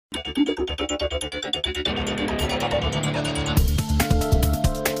Hey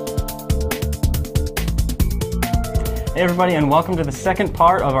everybody, and welcome to the second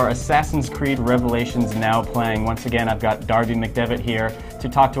part of our Assassin's Creed Revelations Now playing. Once again, I've got Darby McDevitt here to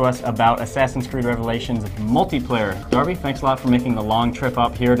talk to us about Assassin's Creed Revelations multiplayer. Darby, thanks a lot for making the long trip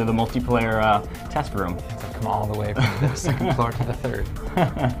up here to the multiplayer test room. I've come all the way from the second floor to the third.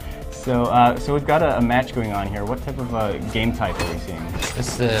 So we've got a match going on here. What type of game type are we seeing?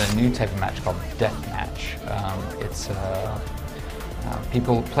 This is a new type of match called Death Match. It's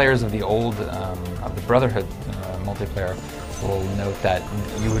players of the old, of the Brotherhood multiplayer will note that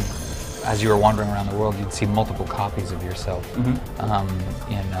you would, as you were wandering around the world, you'd see multiple copies of yourself.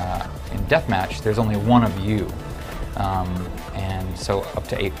 Mm-hmm. In Deathmatch, there's only one of you, and so up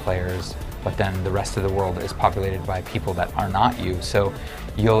to 8 players. But then the rest of the world is populated by people that are not you. So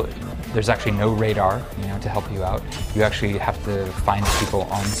there's actually no radar, to help you out. You actually have to find people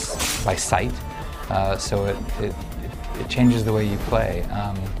by sight. So it changes the way you play.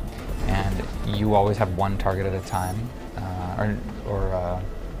 And you always have one target at a time,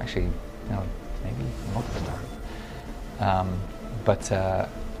 actually, maybe multiple targets.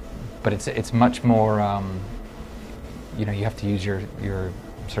 But it's much more. You have to use your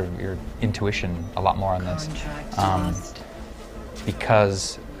sort of your intuition a lot more on this,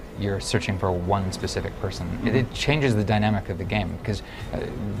 because you're searching for one specific person. Mm-hmm. It changes the dynamic of the game, because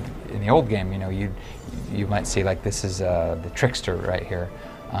in the old game, you might see, like, this is the trickster right here.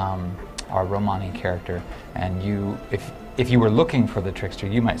 Our Romani character, and if you were looking for the trickster,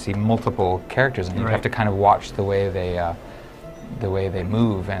 you might see multiple characters, and you'd have to kind of watch the way they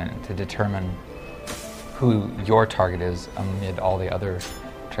move, and to determine who your target is amid all the other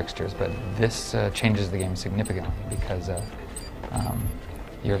tricksters. But this changes the game significantly, because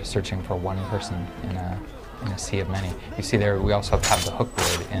you're searching for one person in a sea of many. You see there, we also have the hook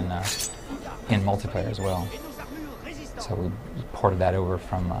blade in multiplayer as well. So we ported that over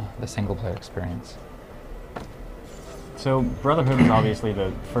from the single-player experience. So Brotherhood was obviously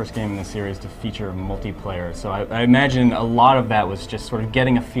the first game in the series to feature multiplayer. So I imagine a lot of that was just sort of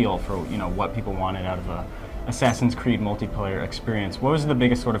getting a feel for what people wanted out of a Assassin's Creed multiplayer experience. What was the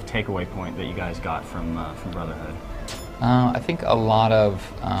biggest sort of takeaway point that you guys got from Brotherhood? I think a lot of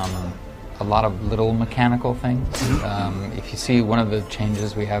little mechanical things. If you see, one of the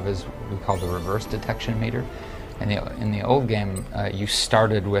changes we have is we call the reverse detection meter. In the old game, you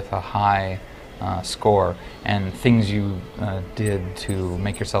started with a high score, and things you did to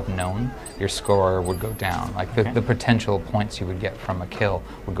make yourself known, your score would go down. Like the potential points you would get from a kill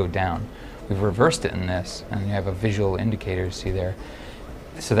would go down. We've reversed it in this, and you have a visual indicator you see there,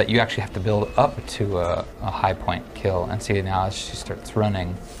 so that you actually have to build up to a high point kill. And see, now as she starts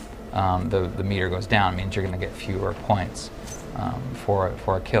running, the meter goes down. It means you're going to get fewer points for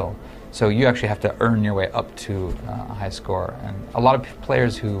a kill. So you actually have to earn your way up to a high score. And a lot of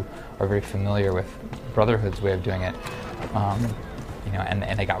players who are very familiar with Brotherhood's way of doing it,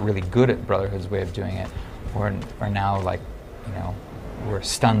 and they got really good at Brotherhood's way of doing it, are now like, we're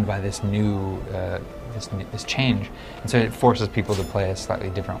stunned by this new, this change. And so it forces people to play a slightly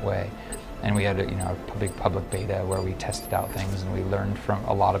different way. And we had a big public beta where we tested out things, and we learned from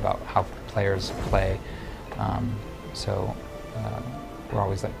a lot about how players play. We're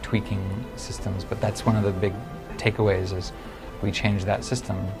always like tweaking systems, but that's one of the big takeaways, is we changed that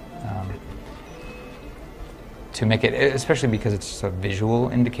system to make it, especially because it's just a visual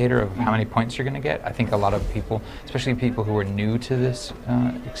indicator of how many points you're going to get. I think a lot of people, especially people who are new to this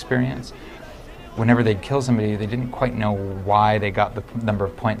experience, whenever they'd kill somebody, they didn't quite know why they got the number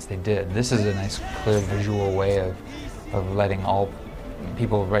of points they did. This is a nice, clear visual way of letting all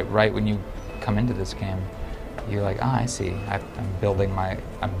people, right when you come into this game, you're like, I see. I'm building my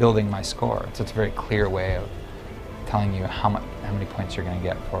score. So it's a very clear way of telling you how many points you're going to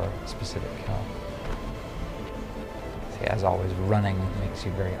get for a specific kill. See, as always, running makes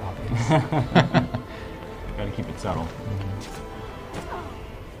you very obvious. Got to keep it subtle.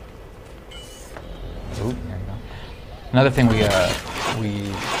 Ooh, there you go. Another thing we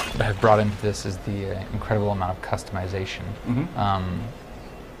have brought into this is the incredible amount of customization.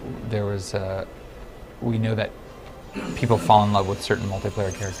 We know that people fall in love with certain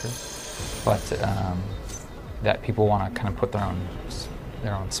multiplayer characters, but that people want to kind of put their own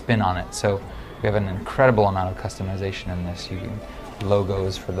spin on it. So we have an incredible amount of customization in this.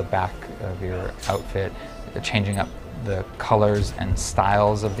 Logos for the back of your outfit, changing up the colors and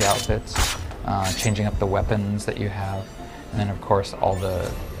styles of the outfits, changing up the weapons that you have, and then of course all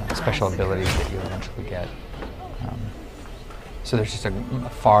the special abilities that you eventually get. So there's just a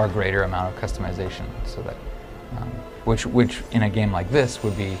far greater amount of customization, so that which in a game like this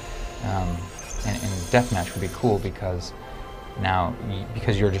would be and deathmatch would be cool because now,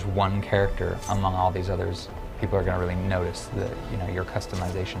 because you're just one character among all these others, people are going to really notice that your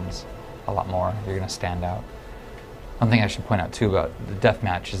customization's a lot more. You're going to stand out. One thing I should point out too about the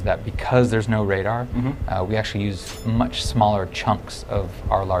deathmatch is that because there's no radar, we actually use much smaller chunks of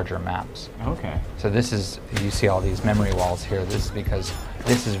our larger maps. Okay. So this is, you see all these memory walls here. This is because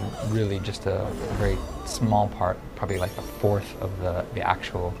this is really just a very small part, probably like a fourth of the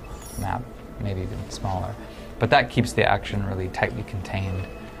actual map, maybe even smaller. But that keeps the action really tightly contained,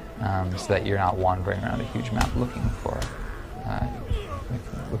 so that you're not wandering around a huge map looking for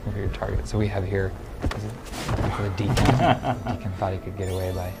your target. So we have here for the deacon. Deacon thought he could get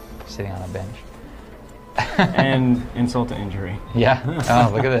away by sitting on a bench. And insult to injury. Yeah. Oh,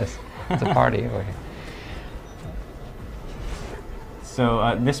 look at this. It's a party over here.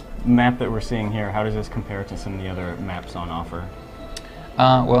 So this map that we're seeing here, how does this compare to some of the other maps on offer?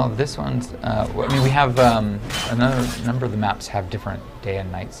 Well, this one's, I mean, we have another number of the maps have different day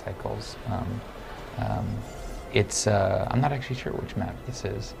and night cycles. I'm not actually sure which map this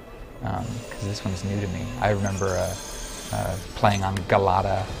is, because this one's new to me. I remember playing on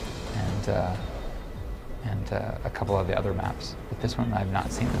Galata and a couple of the other maps, but this one, I've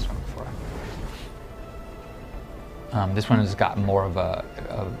not seen this one before. This one has got more of I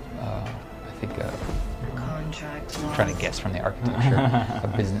think, I'm trying to guess from the architecture, a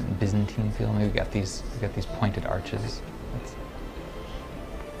Byzantine feel. Maybe we got these pointed arches.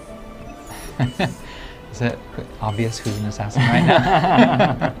 Is it obvious who's an assassin right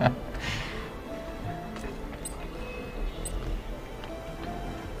now?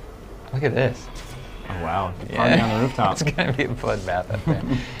 Look at this. Oh wow, party on the rooftop. It's gonna be a bloodbath up there.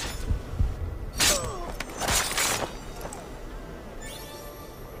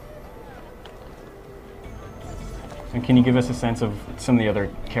 And can you give us a sense of some of the other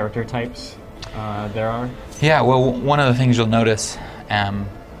character types there are? Yeah, well, one of the things you'll notice, and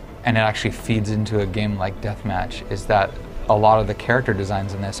it actually feeds into a game like Deathmatch, is that a lot of the character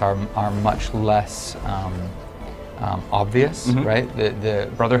designs in this are much less obvious, right? The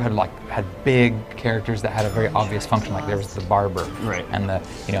Brotherhood had big characters that had a very obvious function, like there was the barber, right? And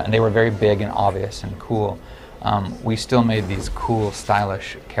and they were very big and obvious and cool. We still made these cool,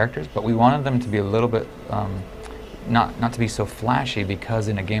 stylish characters, but we wanted them to be a little bit not to be so flashy, because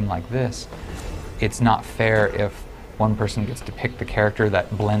in a game like this, it's not fair if one person gets to pick the character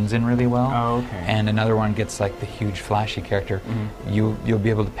that blends in really well, and another one gets like the huge flashy character. You'll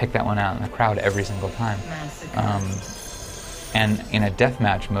be able to pick that one out in the crowd every single time. And in a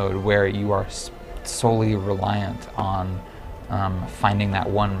deathmatch mode where you are solely reliant on finding that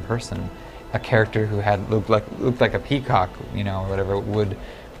one person, a character who looked like a peacock, or whatever,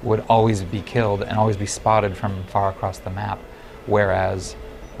 would always be killed and always be spotted from far across the map, whereas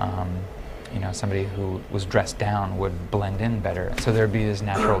somebody who was dressed down would blend in better. So there'd be this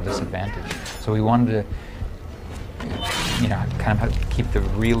natural disadvantage. So we wanted to, kind of keep the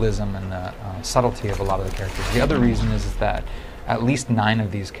realism and the subtlety of a lot of the characters. The other reason is that at least 9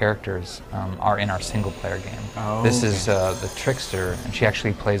 of these characters are in our single-player game. This is the Trickster, and she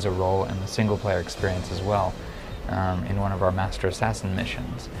actually plays a role in the single-player experience as well, in one of our Master Assassin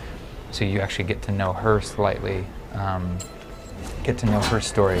missions. So you actually get to know her slightly, get to know her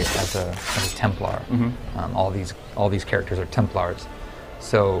story as a Templar. All these characters are Templars,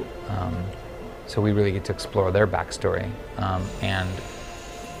 so we really get to explore their backstory, and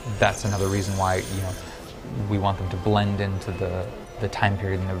that's another reason why we want them to blend into the time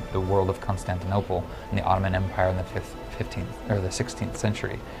period in the world of Constantinople and the Ottoman Empire in the 15th or the 16th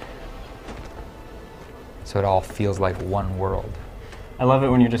century. So it all feels like one world. I love it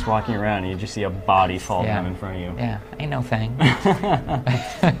when you're just walking around and you just see a body fall down in front of you. Yeah, ain't no thing.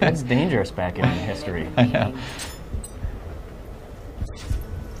 That's dangerous back in history. I know.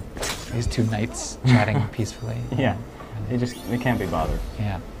 These 2 knights chatting peacefully. Yeah, they can't be bothered.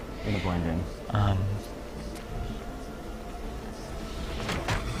 Yeah. They're gonna blend in.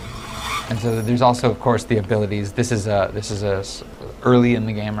 And so there's also, of course, the abilities. This is early in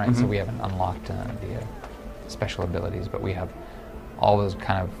the game, right? So we haven't unlocked the special abilities, but we have all those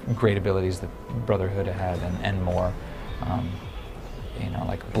kind of great abilities that Brotherhood had and more.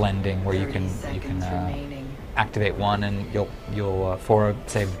 Like blending, where you can activate one, and you'll for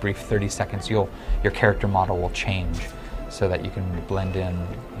say a brief 30 seconds, your character model will change so that you can blend in.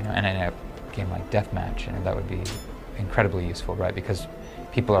 And in a game like Deathmatch, that would be incredibly useful, right? Because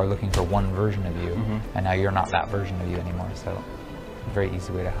people are looking for one version of you, and now you're not that version of you anymore. So, a very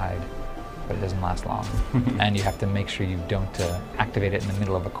easy way to hide, but it doesn't last long. And you have to make sure you don't activate it in the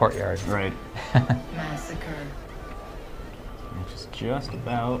middle of a courtyard. Right. Massacre. Which is just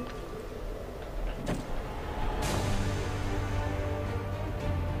about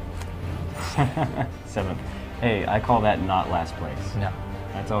Seventh. Hey, I call that not last place. No,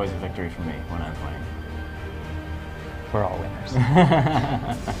 That's always a victory for me when I'm playing. we're all winners.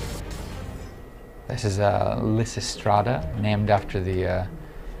 This is Lysistrata, named after the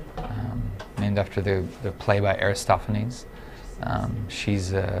play by Aristophanes.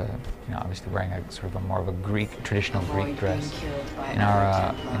 She's obviously wearing a sort of a more of a traditional Greek dress. In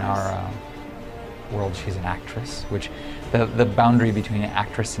our world, she's an actress, which the boundary between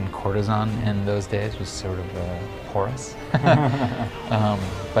actress and courtesan in those days was sort of porous.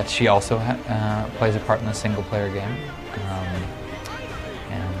 But she also plays a part in the single-player game,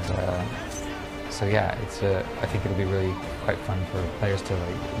 so yeah, I think it'll be really quite fun for players to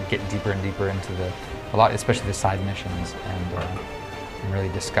get deeper and deeper into especially the side missions, and really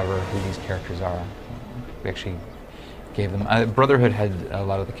discover who these characters are. We actually gave them Brotherhood had a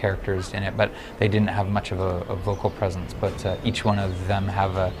lot of the characters in it, but they didn't have much of a vocal presence. But each one of them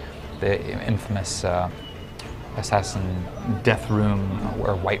have the infamous assassin death room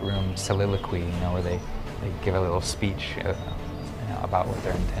or white room soliloquy, where they give a little speech about what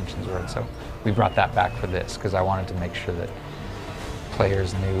their intentions were. And so we brought that back for this because I wanted to make sure that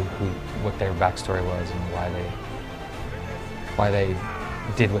players knew what their backstory was and why they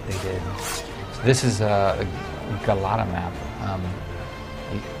did what they did. So this is a Galata map.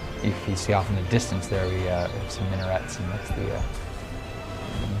 If you see off in the distance there, we have some minarets, and that's the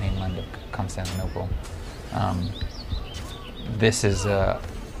mainland of Constantinople. This is an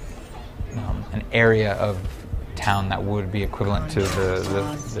area of town that would be equivalent to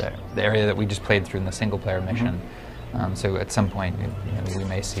the area that we just played through in the single-player mission. So at some point, we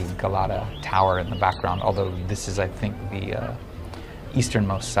may see Galata Tower in the background. Although this is, I think, the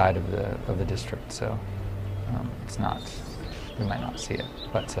easternmost side of the district. So it's not. We might not see it,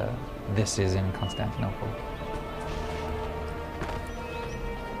 but this is in Constantinople.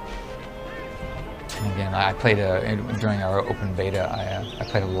 And again, I played during our open beta. I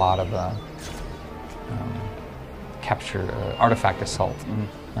played a lot of artifact assault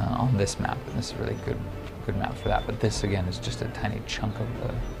on this map, and this is a really good map for that. But this again is just a tiny chunk of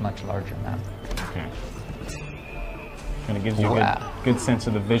the much larger map. Okay. Kind of gives you a good sense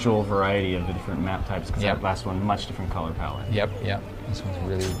of the visual variety of the different map types, because that last one, much different color palette. Yep. This one's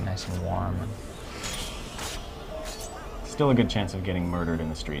really nice and warm. Still a good chance of getting murdered in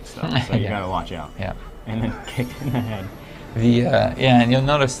the streets, though, so you gotta watch out. Yeah. And then kicked in the head. And you'll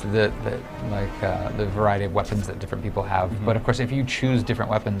notice the variety of weapons that different people have. But of course, if you choose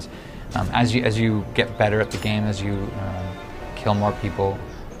different weapons, as you get better at the game, as you kill more people,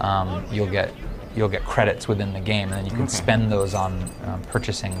 you'll get credits within the game, and then you can spend those on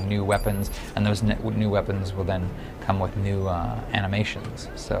purchasing new weapons, and those new weapons will then come with new animations.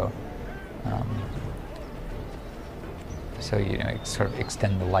 So sort of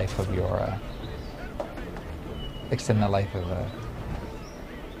extend the life of your.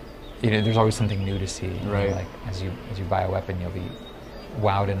 There's always something new to see. Right. Like as you buy a weapon, you'll be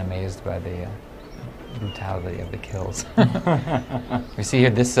wowed and amazed by the brutality of the kills. We see here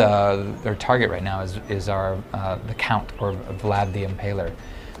this our target right now is our the Count, or Vlad the Impaler,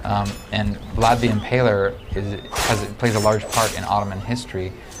 and Vlad the Impaler plays a large part in Ottoman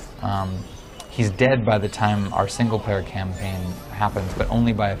history. He's dead by the time our single-player campaign happens, but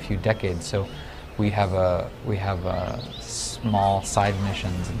only by a few decades. So we have small side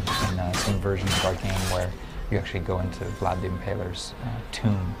missions in some versions of our game where you actually go into Vlad the Impaler's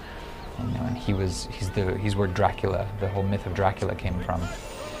tomb, and he's where Dracula, the whole myth of Dracula, came from.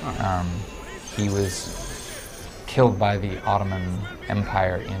 He was killed by the Ottoman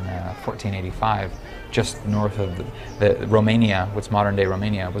Empire in 1485, just north of the Romania, what's modern-day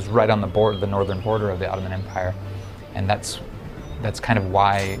Romania, was right on the northern border of the Ottoman Empire, and that's kind of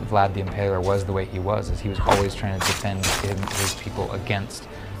why Vlad the Impaler was the way he was, is he was always trying to defend his people against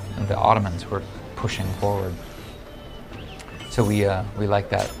the Ottomans who were pushing forward. So we like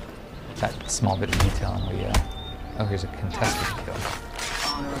that small bit of detail, and here's a contested kill.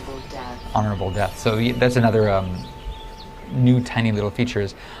 Honorable death. Honorable death. So that's another new tiny little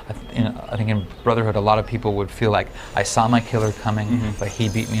features. I think in Brotherhood, a lot of people would feel like, I saw my killer coming, but he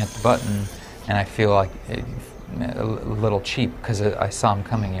beat me at the button, and I feel like a little cheap because I saw him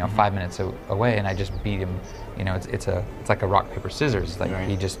coming, 5 minutes away, and I just beat him. It's like a rock paper scissors. Like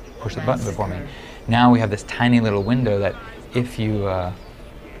he just pushed the button before me. Now we have this tiny little window that if you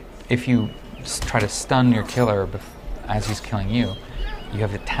try to stun your killer as he's killing you, you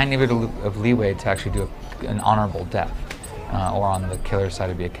have a tiny bit of leeway to actually do an honorable death, or on the killer's side,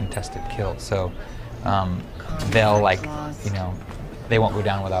 it'd be a contested kill. So they'll they won't go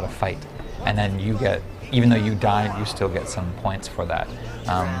down without a fight. and then you get, even though you died, you still get some points for that,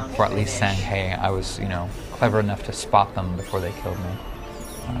 for at least saying, hey, I was, you know, clever enough to spot them before they killed me.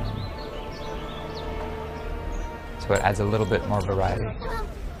 So it adds a little bit more variety.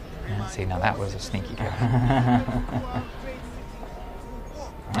 Yeah, see, now that was a sneaky kill.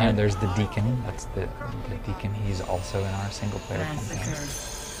 And there's the deacon. That's the deacon. He's also in our single-player campaign.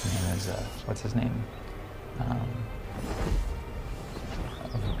 His name is what's his name?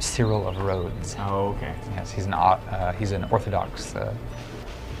 Cyril of Rhodes. Oh, okay. Yes, he's an Orthodox.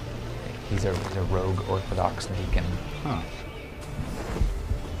 He's a rogue Orthodox deacon. Huh.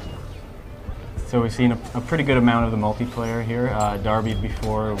 So we've seen a pretty good amount of the multiplayer here. Darby,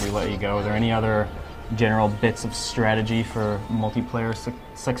 before we let you go, are there any other general bits of strategy for multiplayer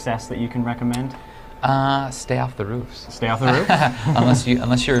success that you can recommend? Stay off the roofs. Stay off the roof?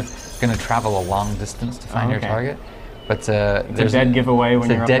 unless you're going to travel a a long distance to find your target. But it's a dead giveaway when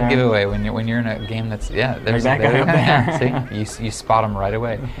you're up there. It's a dead giveaway when you're in a game that's there's that guy up there. Yeah, see, you spot him right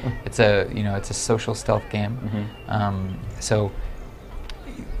away. It's a social stealth game. So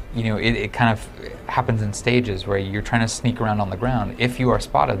it kind of happens in stages where you're trying to sneak around on the ground. If you are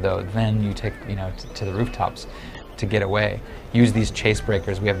spotted, though, then you take to the rooftops to get away. Use these chase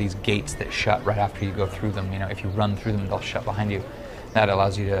breakers. We have these gates that shut right after you go through them. If you run through them, they'll shut behind you. That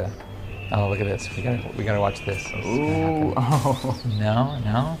allows you to. Oh, look at this. We gotta watch this. Ooh. Oh.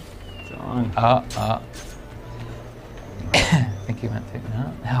 No. It's on. I think you meant to.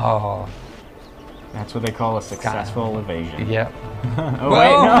 No. Oh. That's what they call a successful evasion. Yep. Oh,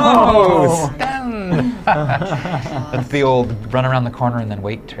 wait, no! Stun! That's the old run around the corner and then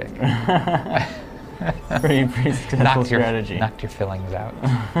wait trick. Pretty successful strategy. Knocked your fillings out.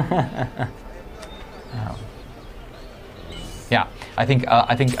 Yeah, I think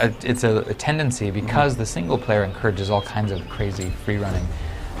it's a tendency, because the single player encourages all kinds of crazy free running.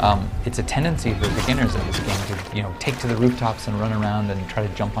 It's a tendency for beginners in this game to take to the rooftops and run around and try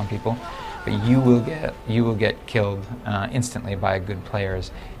to jump on people, but you will get killed instantly by good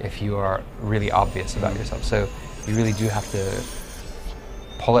players if you are really obvious about yourself. So you really do have to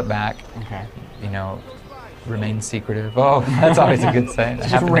pull it back. Okay. Remain secretive. Oh, that's always a good saying. It's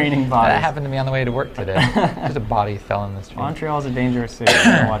just raining bodies. That happened to me on the way to work today. Just a body fell in the street. Montreal's a dangerous city.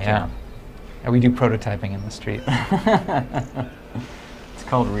 Watch out. And we do prototyping in the street. It's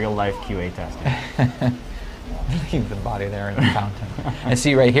called real-life QA testing. Leave the body there in the fountain. And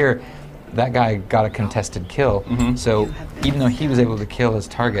see right here, that guy got a contested kill. So even though he was able to kill his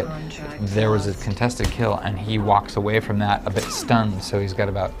target, there was a contested kill, and he walks away from that a bit stunned. So he's got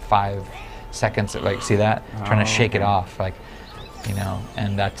about 5 seconds. See that? Trying to shake it off,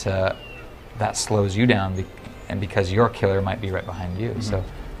 and that slows you down, and because your killer might be right behind you. So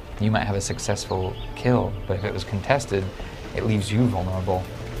you might have a successful kill, but if it was contested, it leaves you vulnerable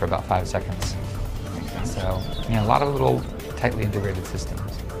for about 5 seconds. So a lot of little tightly integrated systems.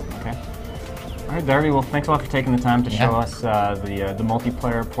 Okay. All right, Darby, well, thanks a lot for taking the time to show us the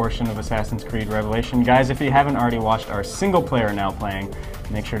multiplayer portion of Assassin's Creed Revelation. Guys, if you haven't already watched our single player Now Playing,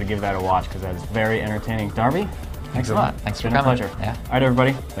 make sure to give that a watch, because that is very entertaining. Darby, thanks a lot. Thanks for coming. coming. It's been a pleasure. Yeah. All right,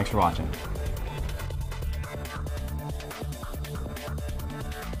 everybody, thanks for watching.